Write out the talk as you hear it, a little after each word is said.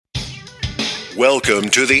Welcome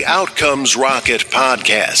to the Outcomes Rocket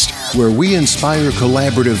podcast, where we inspire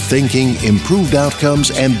collaborative thinking, improved outcomes,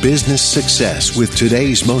 and business success with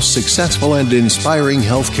today's most successful and inspiring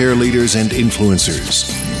healthcare leaders and influencers.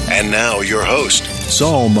 And now your host,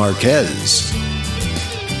 Saul Marquez.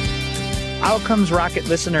 Outcomes Rocket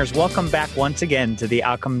listeners, welcome back once again to the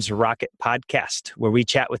Outcomes Rocket podcast, where we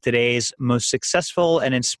chat with today's most successful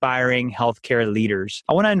and inspiring healthcare leaders.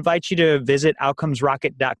 I want to invite you to visit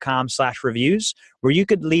outcomesrocket.com/reviews, where you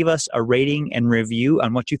could leave us a rating and review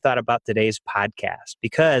on what you thought about today's podcast,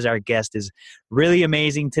 because our guest is really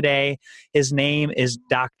amazing today. His name is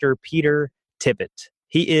Dr. Peter Tippett.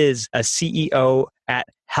 He is a CEO at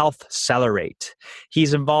HealthCelerate.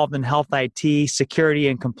 He's involved in health IT, security,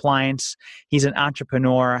 and compliance. He's an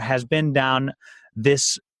entrepreneur, has been down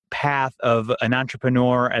this path of an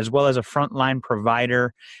entrepreneur as well as a frontline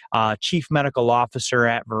provider, chief medical officer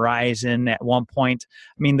at Verizon at one point.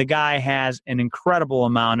 I mean, the guy has an incredible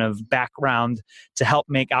amount of background to help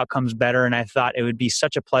make outcomes better, and I thought it would be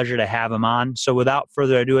such a pleasure to have him on. So without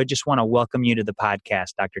further ado, I just want to welcome you to the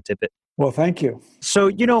podcast, Dr. Tippett. Well, thank you.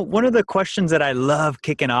 So, one of the questions that I love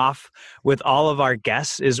kicking off with all of our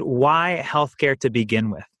guests is why healthcare to begin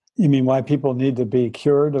with? You mean why people need to be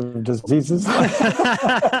cured of diseases?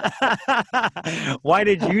 Why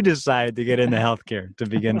did you decide to get into healthcare to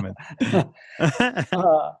begin with?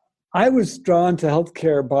 I was drawn to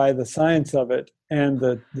healthcare by the science of it and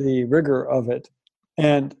the rigor of it.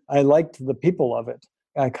 And I liked the people of it.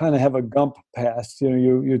 I kind of have a Gump past.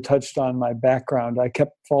 You touched on my background. I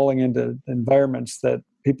kept falling into environments that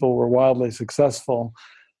people were wildly successful.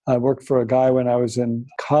 I worked for a guy when I was in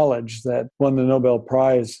college that won the Nobel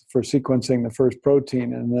Prize for sequencing the first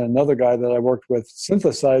protein. And then another guy that I worked with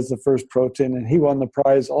synthesized the first protein, and he won the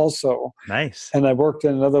prize also. Nice. And I worked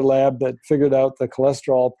in another lab that figured out the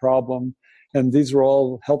cholesterol problem. And these were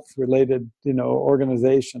all health-related,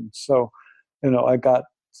 organizations. So, I got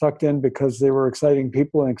sucked in because they were exciting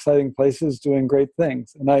people in exciting places doing great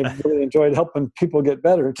things. And I really enjoyed helping people get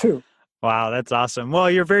better too. Wow, that's awesome.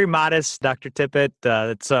 Well, you're very modest, Dr. Tippett.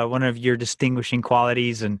 That's one of your distinguishing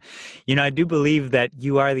qualities. And, I do believe that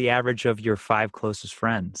you are the average of your 5 closest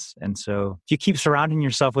friends. And so if you keep surrounding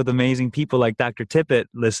yourself with amazing people like Dr. Tippett,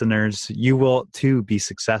 listeners, you will too be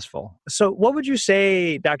successful. So what would you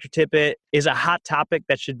say, Dr. Tippett, is a hot topic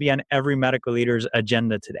that should be on every medical leader's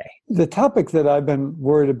agenda today? The topic that I've been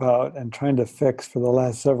worried about and trying to fix for the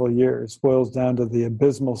last several years boils down to the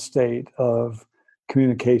abysmal state of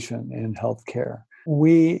communication in healthcare.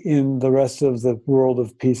 We, in the rest of the world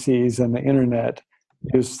of PCs and the internet,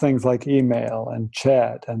 use things like email and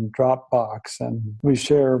chat and Dropbox, and we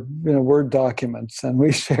share, Word documents, and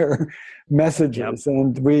we share messages,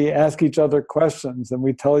 and we ask each other questions, and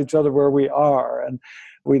we tell each other where we are, and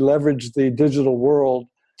we leverage the digital world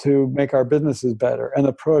to make our businesses better. And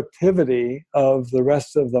the productivity of the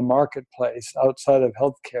rest of the marketplace outside of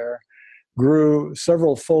healthcare grew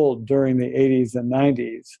several fold during the 80s and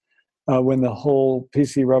 90s when the whole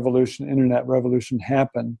PC revolution, internet revolution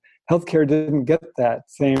happened. Healthcare didn't get that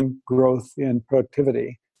same growth in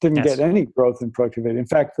productivity, didn't get any growth in productivity. In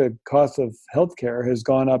fact, the cost of healthcare has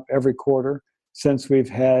gone up every quarter since we've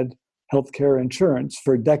had healthcare insurance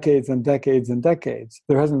for decades and decades and decades.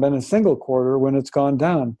 There hasn't been a single quarter when it's gone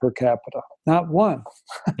down per capita. Not one.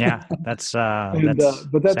 Yeah, that's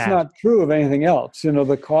but that's sad. not true of anything else.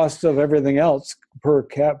 The cost of everything else per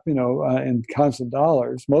cap, in constant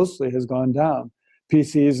dollars, mostly has gone down.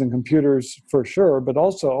 PCs and computers for sure, but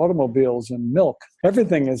also automobiles and milk.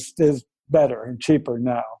 Everything is better and cheaper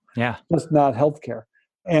now. Yeah. Just not healthcare.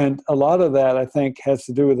 And a lot of that, I think, has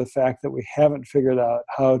to do with the fact that we haven't figured out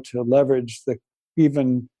how to leverage the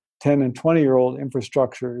even 10 and 20-year-old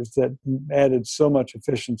infrastructures that added so much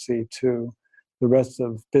efficiency to the rest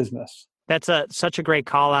of business. That's such a great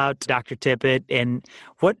call out, Dr. Tippett. And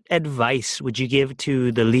what advice would you give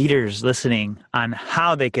to the leaders listening on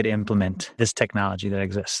how they could implement this technology that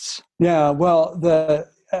exists? Yeah, well,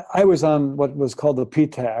 I was on what was called the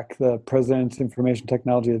PTAC, the President's Information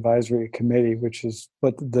Technology Advisory Committee, which is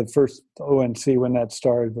what the first ONC, when that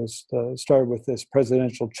started, was started with this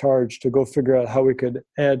presidential charge to go figure out how we could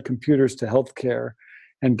add computers to healthcare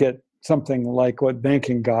and get something like what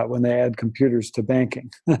banking got when they add computers to banking.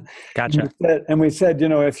 Gotcha. And we said,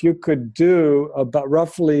 if you could do about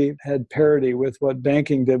roughly had parity with what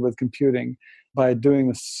banking did with computing by doing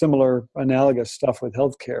the similar analogous stuff with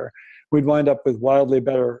healthcare, we'd wind up with wildly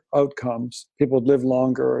better outcomes. People would live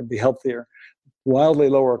longer and be healthier, wildly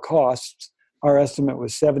lower costs. Our estimate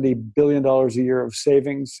was $70 billion a year of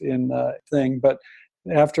savings in the thing. But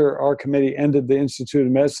after our committee ended, the Institute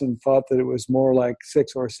of Medicine thought that it was more like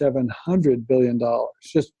 $600 or $700 billion.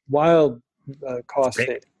 Just wild cost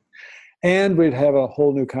saving. And we'd have a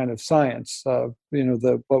whole new kind of science,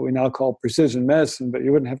 what we now call precision medicine, but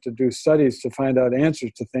you wouldn't have to do studies to find out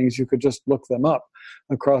answers to things. You could just look them up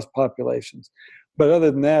across populations. But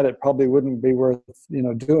other than that, it probably wouldn't be worth,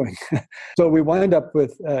 doing. So we wind up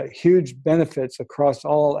with huge benefits across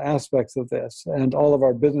all aspects of this, and all of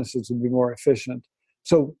our businesses would be more efficient.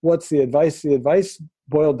 So what's the advice? The advice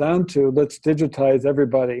boiled down to, let's digitize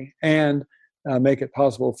everybody and make it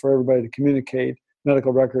possible for everybody to communicate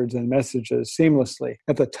medical records and messages seamlessly.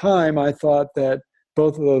 At the time, I thought that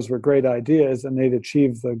both of those were great ideas and they'd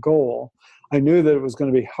achieve the goal. I knew that it was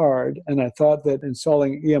going to be hard, and I thought that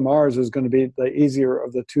installing EMRs was going to be the easier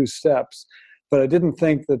of the two steps, but I didn't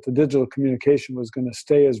think that the digital communication was going to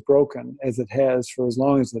stay as broken as it has for as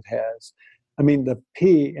long as it has. I mean, the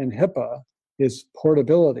P in HIPAA is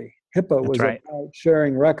portability. HIPAA was about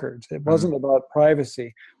sharing records. It wasn't about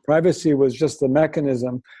privacy. Privacy was just the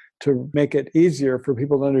mechanism to make it easier for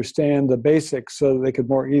people to understand the basics so that they could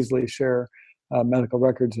more easily share medical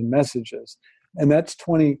records and messages. And that's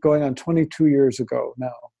going on 22 years ago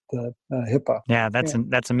now, the HIPAA. Yeah,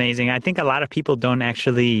 that's amazing. I think a lot of people don't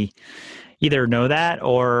actually either know that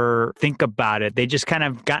or think about it. They just kind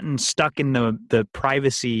of gotten stuck in the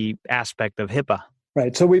privacy aspect of HIPAA.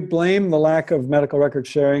 Right. So we blame the lack of medical record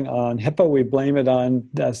sharing on HIPAA. We blame it on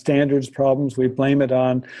standards problems. We blame it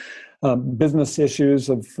on business issues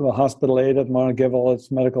of hospital A doesn't want to give all its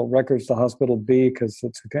medical records to hospital B because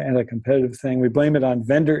it's a anti-competitive thing. We blame it on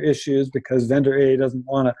vendor issues because vendor A doesn't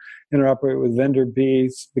want to interoperate with vendor B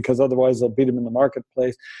because otherwise they'll beat them in the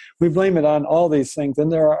marketplace. We blame it on all these things.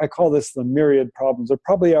 And I call this the myriad problems. There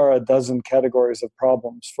probably are a dozen categories of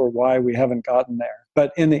problems for why we haven't gotten there.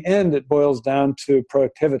 But in the end, it boils down to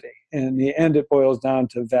productivity. In the end, it boils down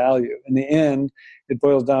to value. In the end, it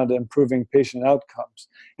boils down to improving patient outcomes.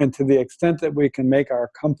 And to the extent that we can make our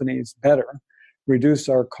companies better, reduce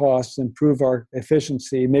our costs, improve our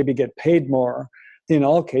efficiency, maybe get paid more, in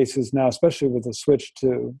all cases now, especially with the switch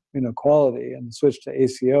to quality and the switch to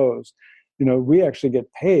ACOs, we actually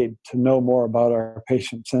get paid to know more about our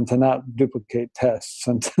patients and to not duplicate tests.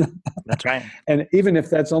 And that's right. And even if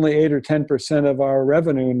that's only 8 or 10% of our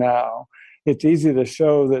revenue now, it's easy to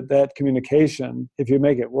show that communication, if you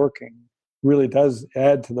make it working, really does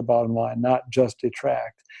add to the bottom line, not just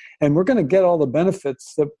detract. And we're going to get all the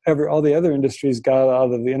benefits that all the other industries got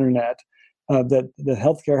out of the internet that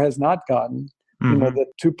healthcare has not gotten. Mm-hmm. The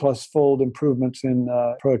 2+ fold improvements in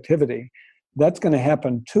productivity. That's going to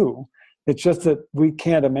happen too. It's just that we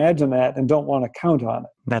can't imagine that and don't want to count on it.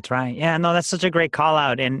 That's right. Yeah, no, that's such a great call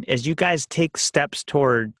out. And as you guys take steps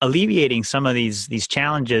toward alleviating some of these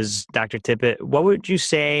challenges, Dr. Tippett, what would you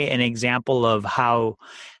say an example of how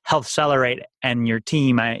HealthCelerate and your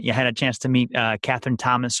team, you had a chance to meet Catherine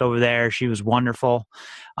Thomas over there. She was wonderful.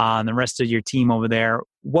 And the rest of your team over there.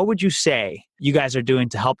 What would you say you guys are doing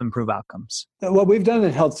to help improve outcomes? What we've done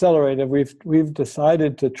at HealthCelerate, we've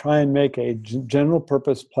decided to try and make a general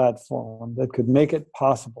purpose platform that could make it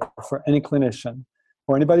possible for any clinician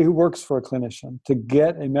or anybody who works for a clinician to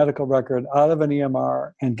get a medical record out of an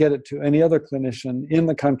EMR and get it to any other clinician in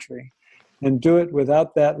the country and do it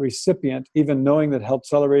without that recipient even knowing that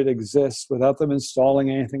HealthCelerate exists, without them installing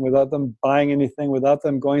anything, without them buying anything, without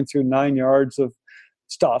them going through 9 yards of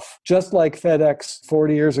stuff. Just like FedEx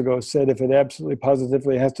 40 years ago said, if it absolutely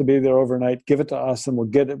positively has to be there overnight, give it to us and we'll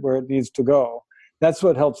get it where it needs to go. That's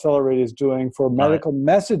what HealthCelerate is doing for medical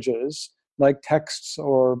messages like texts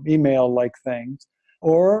or email-like things,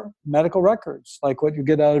 or medical records like what you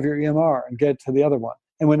get out of your EMR and get to the other one.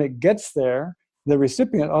 And when it gets there, the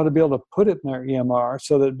recipient ought to be able to put it in their EMR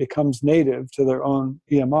so that it becomes native to their own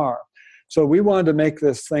EMR. So we wanted to make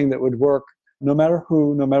this thing that would work no matter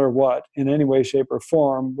who, no matter what, in any way, shape, or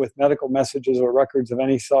form with medical messages or records of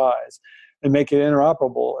any size, and make it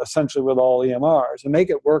interoperable essentially with all EMRs, and make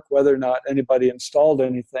it work whether or not anybody installed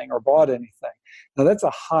anything or bought anything. Now that's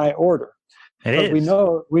a high order. It is.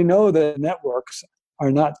 We know that networks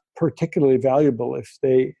are not particularly valuable if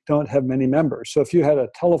they don't have many members. So if you had a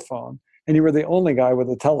telephone and you were the only guy with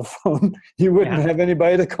a telephone, you wouldn't have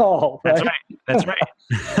anybody to call. Right? That's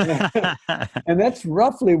right. And that's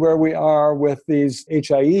roughly where we are with these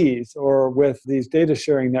HIEs or with these data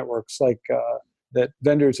sharing networks like that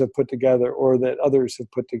vendors have put together or that others have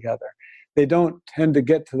put together. They don't tend to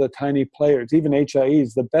get to the tiny players. Even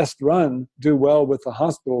HIEs, the best run, do well with the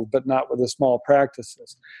hospitals, but not with the small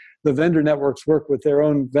practices. The vendor networks work with their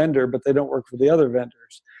own vendor, but they don't work with the other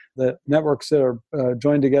vendors. The networks that are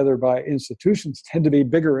joined together by institutions tend to be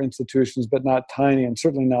bigger institutions, but not tiny, and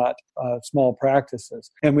certainly not small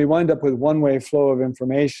practices. And we wind up with one-way flow of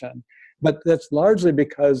information But that's largely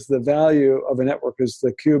because the value of a network is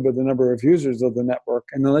the cube of the number of users of the network.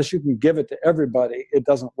 And unless you can give it to everybody, it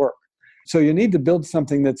doesn't work. So you need to build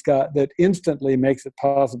something that instantly makes it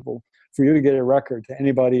possible for you to get a record to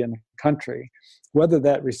anybody in the country, whether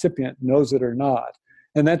that recipient knows it or not.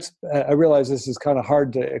 And I realize this is kind of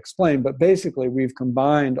hard to explain, but basically we've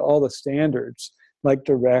combined all the standards like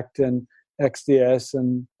Direct and XDS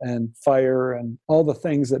and FHIR and all the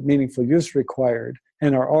things that meaningful use required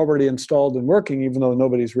and are already installed and working, even though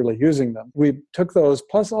nobody's really using them. We took those,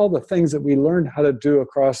 plus all the things that we learned how to do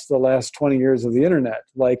across the last 20 years of the internet,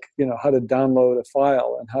 like, how to download a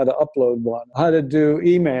file and how to upload one, how to do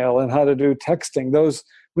email and how to do texting. Those,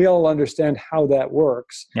 we all understand how that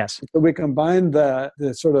works. Yes. So we combined the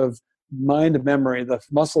sort of mind memory, the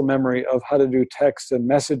muscle memory of how to do text and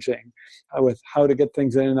messaging with how to get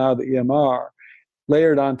things in and out of the EMR.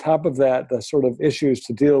 Layered on top of that, the sort of issues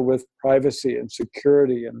to deal with privacy and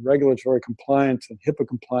security and regulatory compliance and HIPAA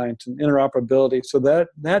compliance and interoperability, so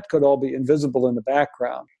that could all be invisible in the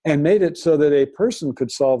background, and made it so that a person could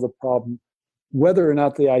solve the problem whether or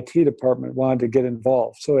not the IT department wanted to get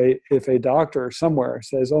involved. So if a doctor somewhere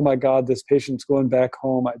says, oh my God, this patient's going back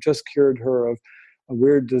home, I just cured her of a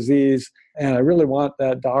weird disease, and I really want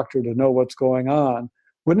that doctor to know what's going on,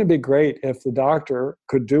 wouldn't it be great if the doctor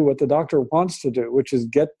could do what the doctor wants to do, which is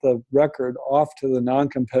get the record off to the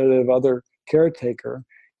non-competitive other caretaker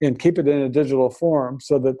and keep it in a digital form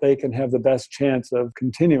so that they can have the best chance of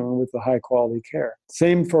continuing with the high-quality care.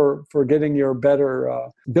 Same for getting your better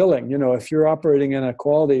billing. If you're operating in a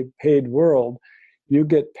quality paid world, you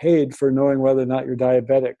get paid for knowing whether or not you're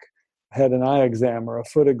diabetic, had an eye exam or a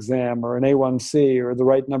foot exam or an A1C or the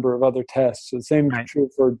right number of other tests. The same is true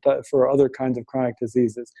for other kinds of chronic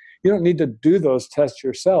diseases. You don't need to do those tests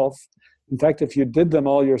yourself. In fact, if you did them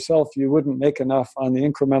all yourself, you wouldn't make enough on the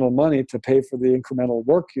incremental money to pay for the incremental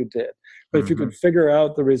work you did. But if you could figure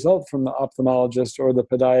out the result from the ophthalmologist or the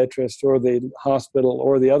podiatrist or the hospital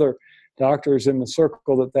or the other doctors in the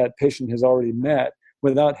circle that patient has already met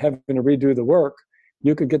without having to redo the work,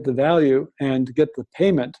 you could get the value and get the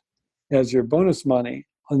payment as your bonus money.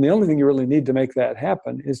 And the only thing you really need to make that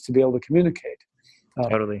happen is to be able to communicate.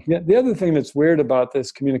 Totally. The other thing that's weird about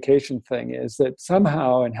this communication thing is that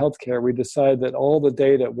somehow in healthcare, we decide that all the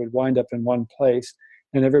data would wind up in one place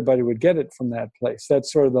and everybody would get it from that place.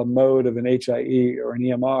 That's sort of the mode of an HIE or an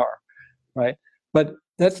EMR, right? But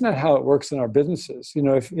that's not how it works in our businesses.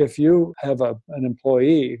 If you have an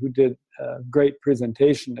employee who did a great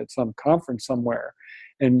presentation at some conference somewhere,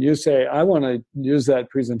 and you say, I want to use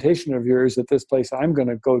that presentation of yours at this place I'm going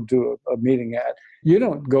to go do a meeting at, you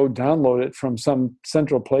don't go download it from some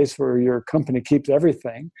central place where your company keeps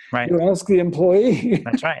everything. Right. You ask the employee.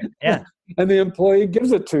 That's right. Yeah. And the employee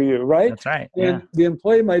gives it to you, right? That's right. And the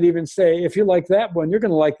employee might even say, if you like that one, you're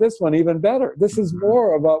going to like this one even better. This is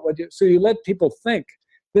more about so you let people think.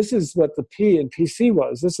 This is what the P in PC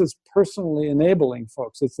was. This is personally enabling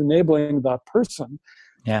folks. It's enabling the person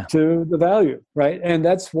to the value, right? And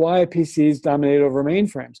that's why PCs dominate over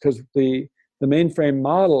mainframes, because the mainframe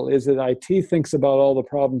model is that IT thinks about all the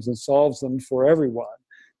problems and solves them for everyone.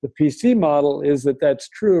 The PC model is that that's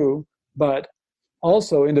true, but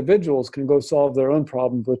also individuals can go solve their own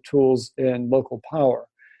problems with tools and local power.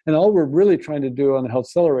 And all we're really trying to do on the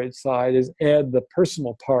HealthCelerate side is add the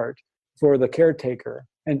personal part for the caretaker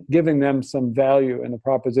and giving them some value in the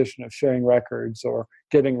proposition of sharing records or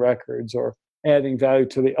getting records or adding value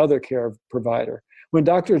to the other care provider. When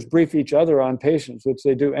doctors brief each other on patients, which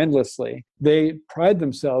they do endlessly, they pride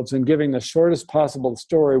themselves in giving the shortest possible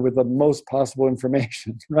story with the most possible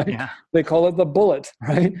information, right? Yeah. They call it the bullet,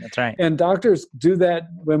 right? That's right. And doctors do that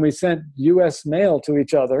when we send U.S. mail to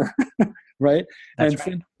each other, right? That's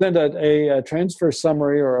and right. send a transfer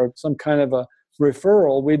summary or some kind of a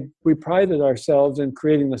referral. We prided ourselves in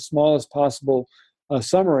creating the smallest possible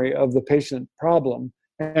summary of the patient problem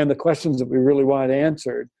and the questions that we really wanted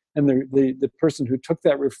answered. And the person who took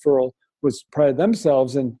that referral was prided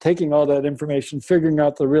themselves in taking all that information, figuring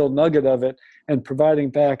out the real nugget of it, and providing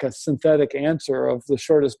back a synthetic answer of the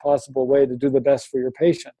shortest possible way to do the best for your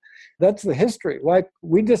patient. That's the history. Like,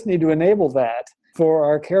 we just need to enable that for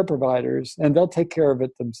our care providers, and they'll take care of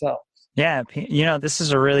it themselves. Yeah, this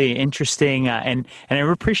is a really interesting, and I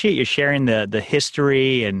appreciate you sharing the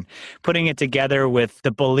history and putting it together with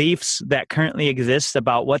the beliefs that currently exist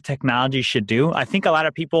about what technology should do. I think a lot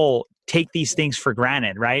of people take these things for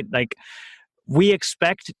granted, right? Like, we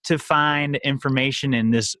expect to find information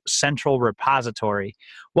in this central repository.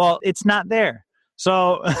 Well, it's not there.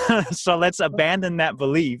 So let's abandon that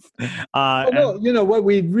belief. What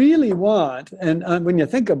we really want, and when you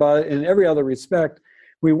think about it in every other respect,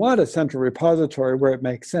 we want a central repository where it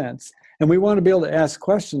makes sense. And we want to be able to ask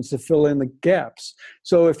questions to fill in the gaps.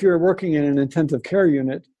 So if you're working in an intensive care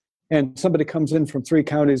unit and somebody comes in from 3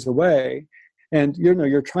 counties away, and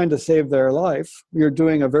you're trying to save their life, you're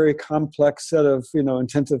doing a very complex set of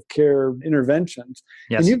intensive care interventions.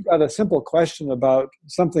 Yes. And you've got a simple question about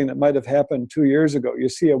something that might have happened 2 years ago. You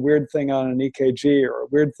see a weird thing on an EKG or a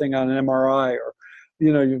weird thing on an MRI, or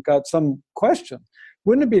you've got some question.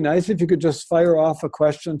 Wouldn't it be nice if you could just fire off a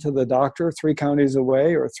question to the doctor 3 counties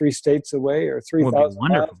away or 3 states away or 3,000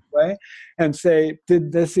 miles away and say,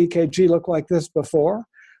 did this EKG look like this before?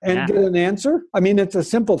 And get an answer? I mean, it's a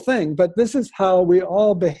simple thing, but this is how we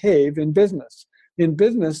all behave in business. In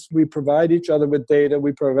business, we provide each other with data.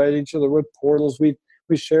 We provide each other with portals. We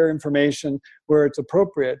share information where it's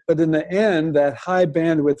appropriate. But in the end, that high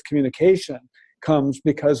bandwidth communication comes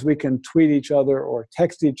because we can tweet each other or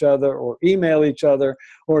text each other or email each other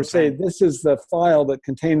or say, this is the file that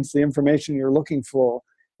contains the information you're looking for.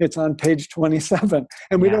 It's on page 27,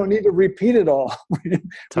 and we don't need to repeat it all.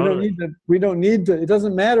 We don't need to. It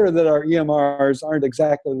doesn't matter that our EMRs aren't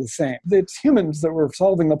exactly the same. It's humans that we're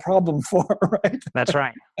solving the problem for, right? That's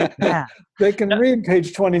right. Yeah. They can read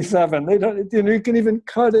page 27. They don't. You can even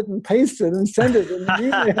cut it and paste it and send it in an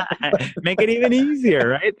email. Make it even easier,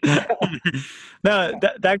 right? No,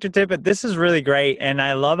 Dr. Tippett, this is really great, and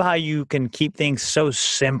I love how you can keep things so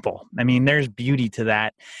simple. I mean, there's beauty to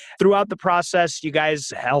that. Throughout the process, you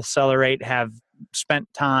guys, HealthCelerate, have spent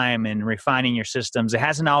time in refining your systems. It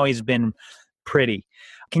hasn't always been pretty.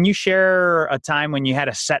 Can you share a time when you had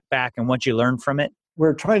a setback and what you learned from it?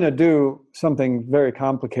 We're trying to do something very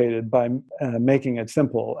complicated by making it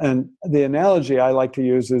simple. And the analogy I like to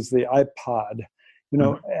use is the iPod.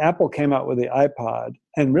 Apple came out with the iPod,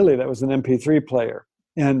 and really that was an MP3 player.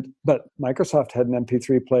 But Microsoft had an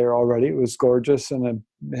MP3 player already. It was gorgeous and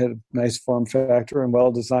it had a nice form factor and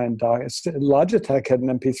well-designed docs. Logitech had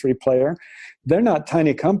an MP3 player. They're not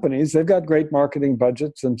tiny companies. They've got great marketing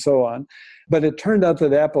budgets and so on. But it turned out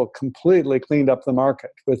that Apple completely cleaned up the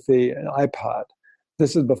market with the iPod.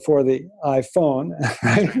 This is before the iPhone,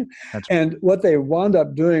 right? And what they wound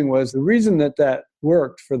up doing was, the reason that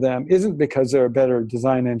worked for them isn't because they're a better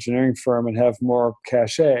design engineering firm and have more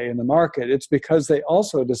cachet in the market. It's because they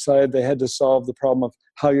also decided they had to solve the problem of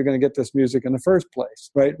how you're going to get this music in the first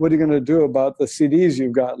place, right? What are you going to do about the CDs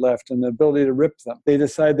you've got left and the ability to rip them? They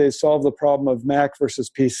decided they solved the problem of Mac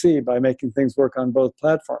versus PC by making things work on both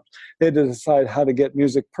platforms. They had to decide how to get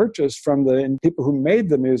music purchased from the people who made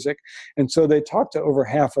the music. And so they talked to over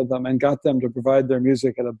half of them and got them to provide their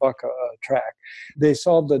music at $1 a track. They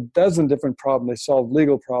solved a dozen different problems. They solved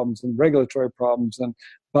legal problems and regulatory problems and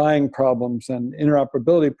buying problems and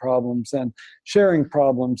interoperability problems and sharing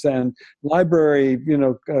problems and library,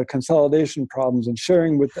 consolidation problems and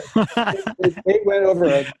sharing with them. They went over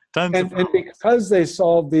it. And because they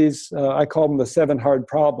solved these, I call them the 7 hard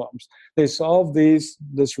problems, they solved this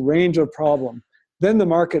range of problems. Then the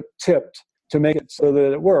market tipped to make it so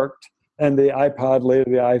that it worked. And the iPod, later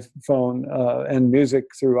the iPhone, and music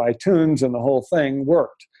through iTunes and the whole thing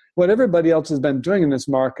worked. What everybody else has been doing in this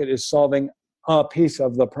market is solving a piece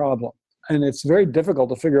of the problem. And it's very difficult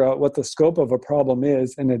to figure out what the scope of a problem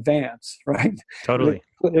is in advance, right? Totally.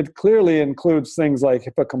 It clearly includes things like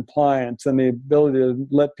HIPAA compliance and the ability to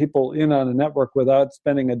let people in on a network without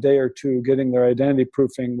spending a day or two getting their identity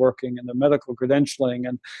proofing working and their medical credentialing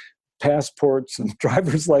and passports and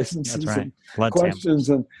driver's licenses and questions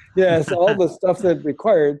and all the stuff that's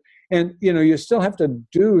required. And, you still have to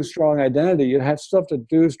do strong identity. You still have to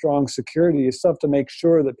do strong security. You still have to make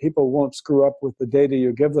sure that people won't screw up with the data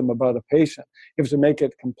you give them about a patient. You have to make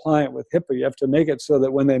it compliant with HIPAA. You have to make it so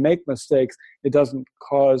that when they make mistakes, it doesn't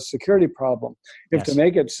cause security problem. You have to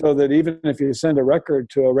make it so that even if you send a record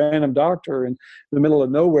to a random doctor in the middle of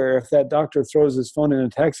nowhere, if that doctor throws his phone in a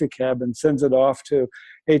taxi cab and sends it off to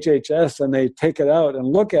HHS and they take it out and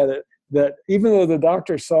look at it, that even though the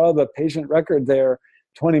doctor saw the patient record there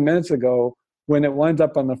 20 minutes ago, when it winds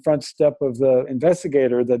up on the front step of the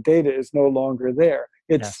investigator, the data is no longer there.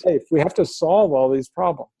 It's safe. We have to solve all these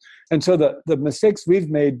problems. And so the mistakes we've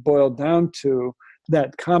made boil down to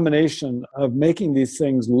that combination of making these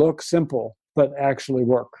things look simple, but actually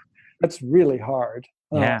work. That's really hard.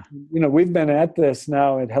 We've been at this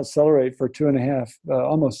now at HealthCelerate for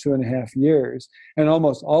almost 2.5 years. And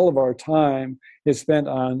almost all of our time is spent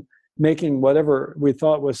on making whatever we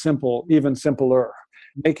thought was simple, even simpler.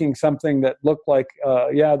 Making something that looked like,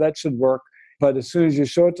 that should work. But as soon as you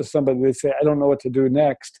show it to somebody, they say, I don't know what to do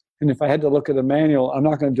next. And if I had to look at a manual, I'm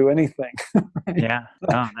not going to do anything. Right? Yeah,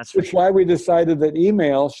 no, that's Which is why we decided that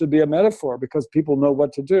email should be a metaphor, because people know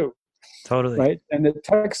what to do. Totally. Right? And the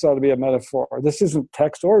text ought to be a metaphor. This isn't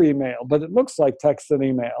text or email, but it looks like text and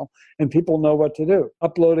email, and people know what to do.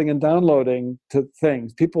 Uploading and downloading to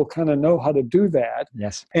things. People kind of know how to do that.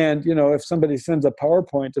 Yes. And, if somebody sends a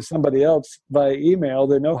PowerPoint to somebody else by email,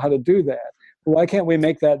 they know how to do that. Why can't we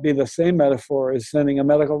make that be the same metaphor as sending a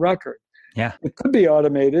medical record? Yeah. It could be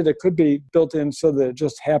automated. It could be built in so that it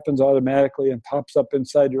just happens automatically and pops up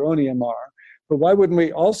inside your own EMR. But why wouldn't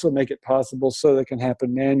we also make it possible so that it can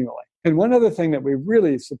happen manually? And one other thing that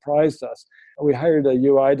really surprised us, we hired a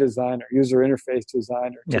UI designer, user interface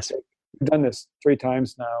designer. Yes. We've done this 3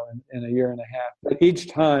 times now in a year and a half. But each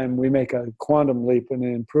time we make a quantum leap in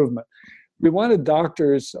an improvement. We wanted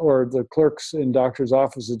doctors or the clerks in doctors'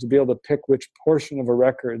 offices to be able to pick which portion of a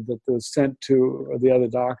record that was sent to the other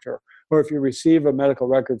doctor. Or if you receive a medical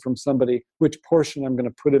record from somebody, which portion I'm going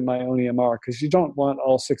to put in my own EMR, because you don't want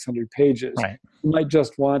all 600 pages. Right. You might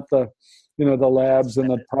just want the labs and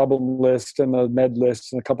the problem list and the med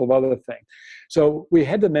list and a couple of other things. So we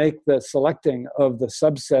had to make the selecting of the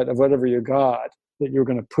subset of whatever you got that you're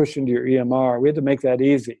going to push into your EMR. We had to make that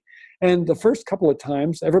easy. And the first couple of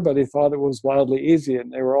times, everybody thought it was wildly easy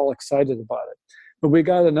and they were all excited about it. But we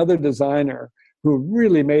got another designer who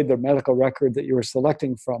really made the medical record that you were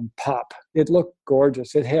selecting from pop. It looked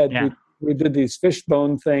gorgeous. It had, we did these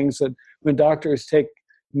fishbone things that when doctors take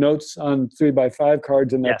notes on 3x5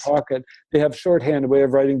 cards in their pocket, they have shorthand way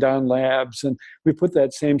of writing down labs, and we put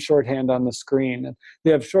that same shorthand on the screen. And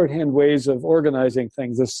they have shorthand ways of organizing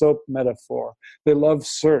things, the soap metaphor. They love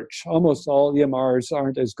search. Almost all EMRs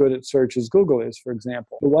aren't as good at search as Google is, for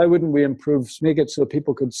example. But why wouldn't we make it so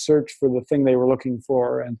people could search for the thing they were looking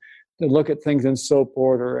for and look at things in soap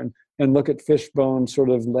order and look at fishbone sort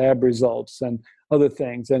of lab results and other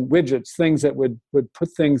things, and widgets, things that would put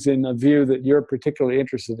things in a view that you're particularly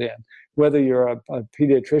interested in, whether you're a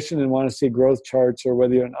pediatrician and want to see growth charts, or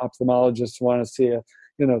whether you're an ophthalmologist and want to see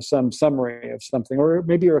some summary of something, or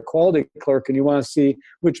maybe you're a quality clerk and you want to see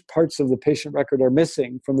which parts of the patient record are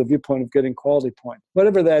missing from the viewpoint of getting quality point.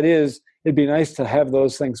 Whatever that is, it'd be nice to have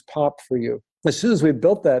those things pop for you. As soon as we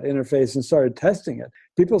built that interface and started testing it,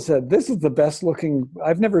 people said, this is the best looking,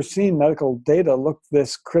 I've never seen medical data look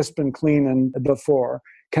this crisp and clean and before.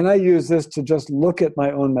 Can I use this to just look at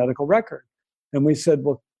my own medical record? And we said,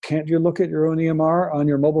 well, can't you look at your own EMR on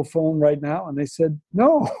your mobile phone right now? And they said,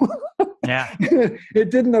 no. Yeah.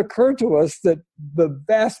 It didn't occur to us that the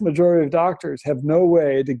vast majority of doctors have no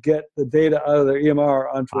way to get the data out of their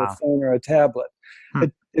EMR onto a phone or a tablet.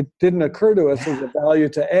 It didn't occur to us as a value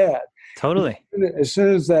to add. Totally. As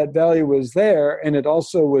soon as that value was there, and it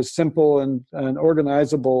also was simple and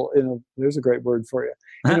organizable, there's a great word for you,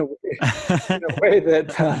 in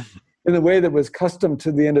a way that was custom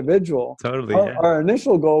to the individual. Totally. Our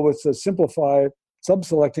initial goal was to simplify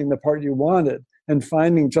sub-selecting the part you wanted and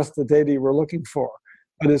finding just the data you were looking for.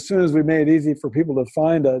 But as soon as we made it easy for people to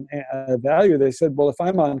find a value, they said, well, if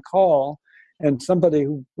I'm on call and somebody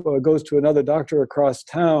who goes to another doctor across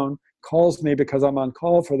town calls me because I'm on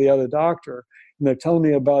call for the other doctor, and they're telling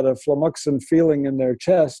me about a flummoxing feeling in their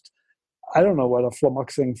chest, I don't know what a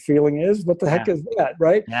flummoxing feeling is. What the heck is that,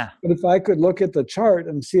 right? Yeah. But if I could look at the chart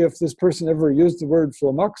and see if this person ever used the word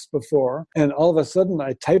flummox before, and all of a sudden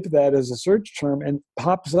I type that as a search term and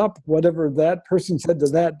pops up whatever that person said to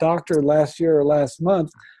that doctor last year or last month,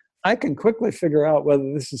 I can quickly figure out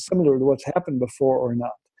whether this is similar to what's happened before or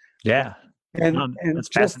not. Yeah. And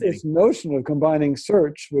just this notion of combining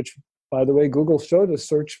search, which, by the way, Google showed us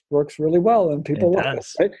search works really well and people love it.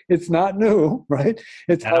 Right? It's not new, right?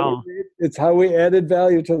 It's how we added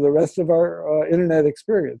value to the rest of our internet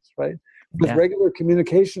experience, right? With regular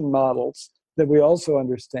communication models that we also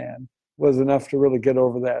understand was enough to really get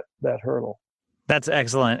over that hurdle. That's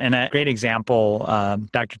excellent. And a great example,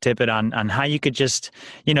 Dr. Tippett, on how you could just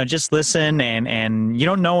listen and you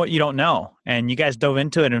don't know what you don't know. And you guys dove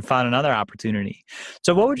into it and found another opportunity.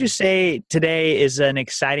 So what would you say today is an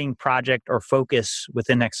exciting project or focus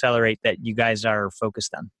within Accelerate that you guys are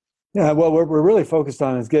focused on? Yeah, well, what we're really focused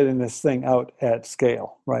on is getting this thing out at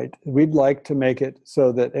scale, right? We'd like to make it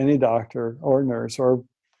so that any doctor or nurse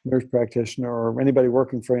practitioner or anybody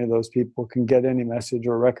working for any of those people can get any message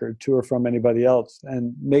or record to or from anybody else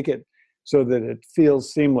and make it so that it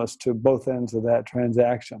feels seamless to both ends of that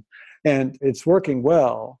transaction. And it's working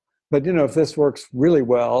well, but if this works really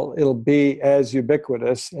well, it'll be as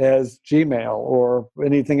ubiquitous as Gmail or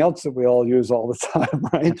anything else that we all use all the time,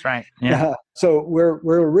 right? That's right. Yeah. So we're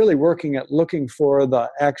really working at looking for the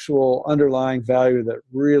actual underlying value that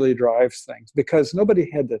really drives things, because nobody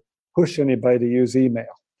had to push anybody to use email.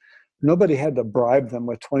 Nobody had to bribe them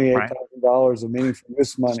with $28,000 of meaningful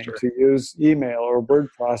use money to use email or word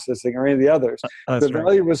processing or any of the others. The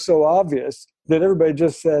value was so obvious that everybody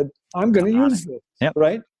just said, I'm going to use this,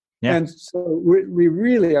 right? Yeah. And so we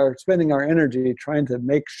really are spending our energy trying to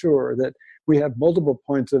make sure that we have multiple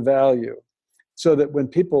points of value so that when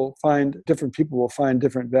different people will find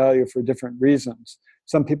different value for different reasons.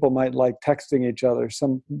 Some people might like texting each other,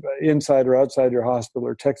 some inside or outside your hospital,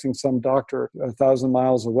 or texting some doctor 1,000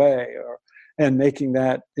 miles away, and making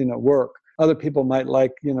that work. Other people might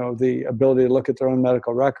like the ability to look at their own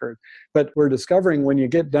medical record. But we're discovering when you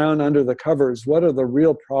get down under the covers, what are the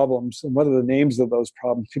real problems and what are the names of those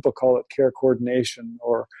problems? People call it care coordination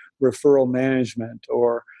or referral management,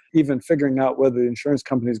 or even figuring out whether the insurance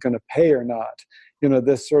company is going to pay or not.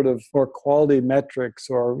 This sort of, or quality metrics,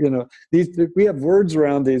 or, we have words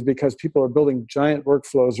around these because people are building giant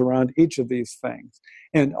workflows around each of these things.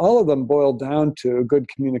 And all of them boil down to good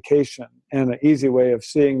communication and an easy way of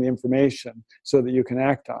seeing the information so that you can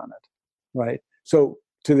act on it, right? So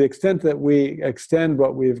to the extent that we extend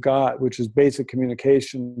what we've got, which is basic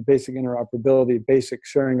communication, basic interoperability, basic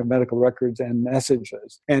sharing of medical records and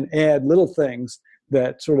messages, and add little things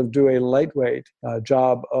that sort of do a lightweight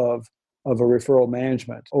job of a referral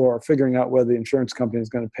management, or figuring out whether the insurance company is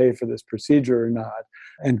going to pay for this procedure or not,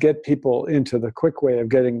 and get people into the quick way of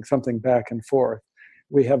getting something back and forth.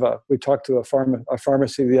 We talked to a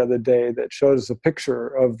pharmacy the other day that showed us a picture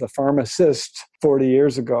of the pharmacist 40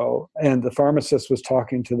 years ago, and the pharmacist was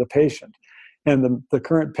talking to the patient. And the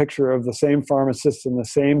current picture of the same pharmacist in the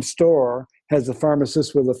same store has the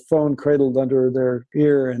pharmacist with a phone cradled under their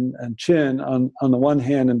ear and chin on the one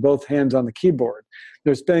hand, and both hands on the keyboard.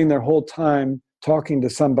 They're spending their whole time talking to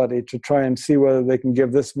somebody to try and see whether they can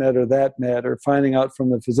give this med or that med, or finding out from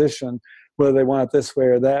the physician whether they want it this way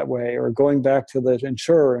or that way, or going back to the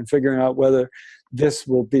insurer and figuring out whether this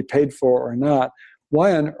will be paid for or not.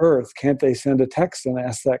 Why on earth can't they send a text and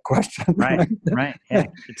ask that question? Right. Yeah.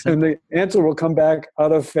 And the answer will come back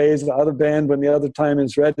out of phase, out of band when the other time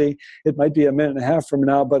is ready. It might be a minute and a half from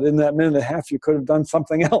now, but in that minute and a half, you could have done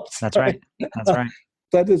something else. That's right.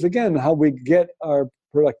 That is, again, how we get our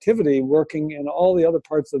productivity working in all the other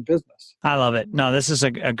parts of business. I love it. No, this is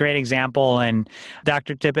a great example. And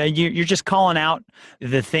Dr. Tippett, you're just calling out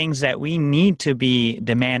the things that we need to be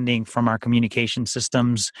demanding from our communication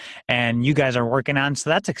systems, and you guys are working on. So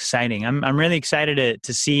that's exciting. I'm really excited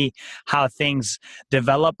to see how things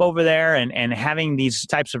develop over there, and having these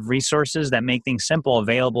types of resources that make things simple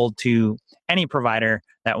available to any provider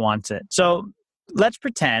that wants it. So let's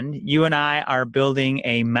pretend you and I are building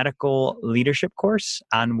a medical leadership course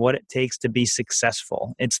on what it takes to be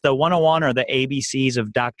successful. It's the 101 or the ABCs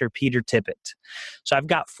of Dr. Peter Tippett. So I've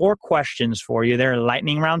got 4 questions for you. They're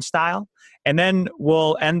lightning round style. And then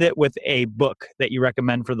we'll end it with a book that you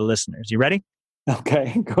recommend for the listeners. You ready?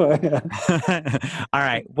 Okay, go ahead. All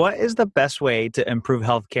right. What is the best way to improve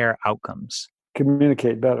healthcare outcomes?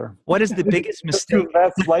 Communicate better. What is the biggest mistake?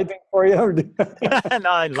 That's lightning for you? No,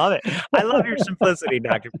 I love it. I love your simplicity,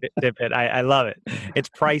 Dr. Tippett. I love it. It's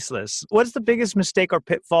priceless. What's the biggest mistake or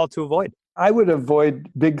pitfall to avoid? I would avoid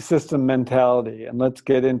big system mentality, and let's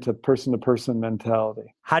get into person-to-person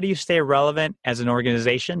mentality. How do you stay relevant as an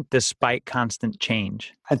organization despite constant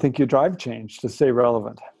change? I think you drive change to stay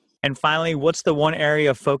relevant. And finally, what's the one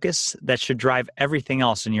area of focus that should drive everything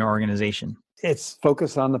else in your organization? It's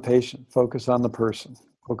focus on the patient, focus on the person,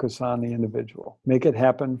 focus on the individual. Make it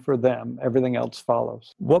happen for them. Everything else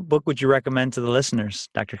follows. What book would you recommend to the listeners,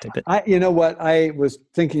 Dr. Tippett? You know what? I was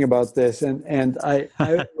thinking about this, and I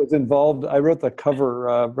was involved. I wrote the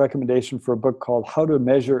cover recommendation for a book called How to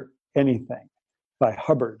Measure Anything by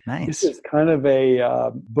Hubbard. Nice. This is kind of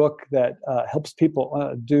a book that helps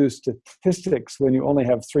people do statistics when you only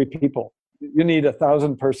have 3 people. You need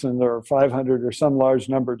 1,000 persons or 500 or some large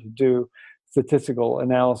number to do statistical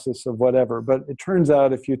analysis of whatever. But it turns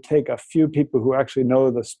out if you take a few people who actually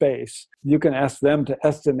know the space, you can ask them to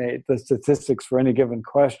estimate the statistics for any given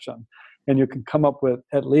question. And you can come up with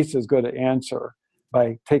at least as good an answer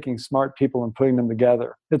by taking smart people and putting them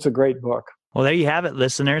together. It's a great book. Well, there you have it,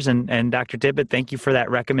 listeners. And Dr. Tippett, thank you for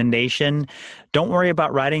that recommendation. Don't worry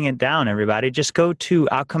about writing it down, everybody. Just go to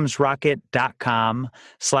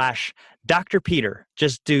outcomesrocket.com/Dr. Peter.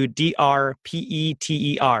 Just do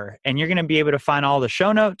DRPETER. And you're going to be able to find all the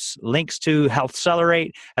show notes, links to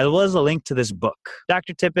HealthCelerate, as well as a link to this book.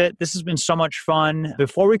 Dr. Tippett, this has been so much fun.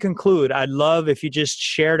 Before we conclude, I'd love if you just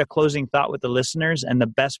shared a closing thought with the listeners and the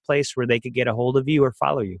best place where they could get a hold of you or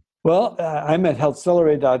follow you. Well, I'm at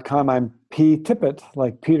healthcelerate.com. I'm P. Tippett,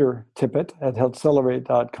 like Peter Tippett at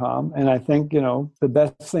HealthCelerate.com. And I think, the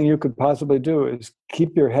best thing you could possibly do is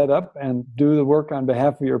keep your head up and do the work on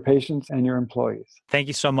behalf of your patients and your employees. Thank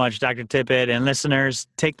you so much, Dr. Tippett. And listeners,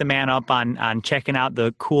 take the man up on checking out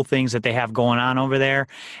the cool things that they have going on over there.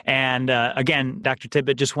 And again, Dr.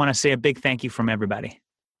 Tippett, just want to say a big thank you from everybody.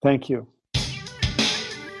 Thank you.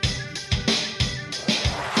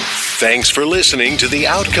 Thanks for listening to the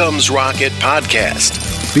Outcomes Rocket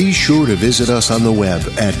podcast. Be sure to visit us on the web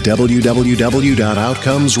at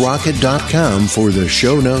www.outcomesrocket.com for the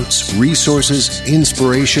show notes, resources,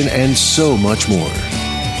 inspiration, and so much more.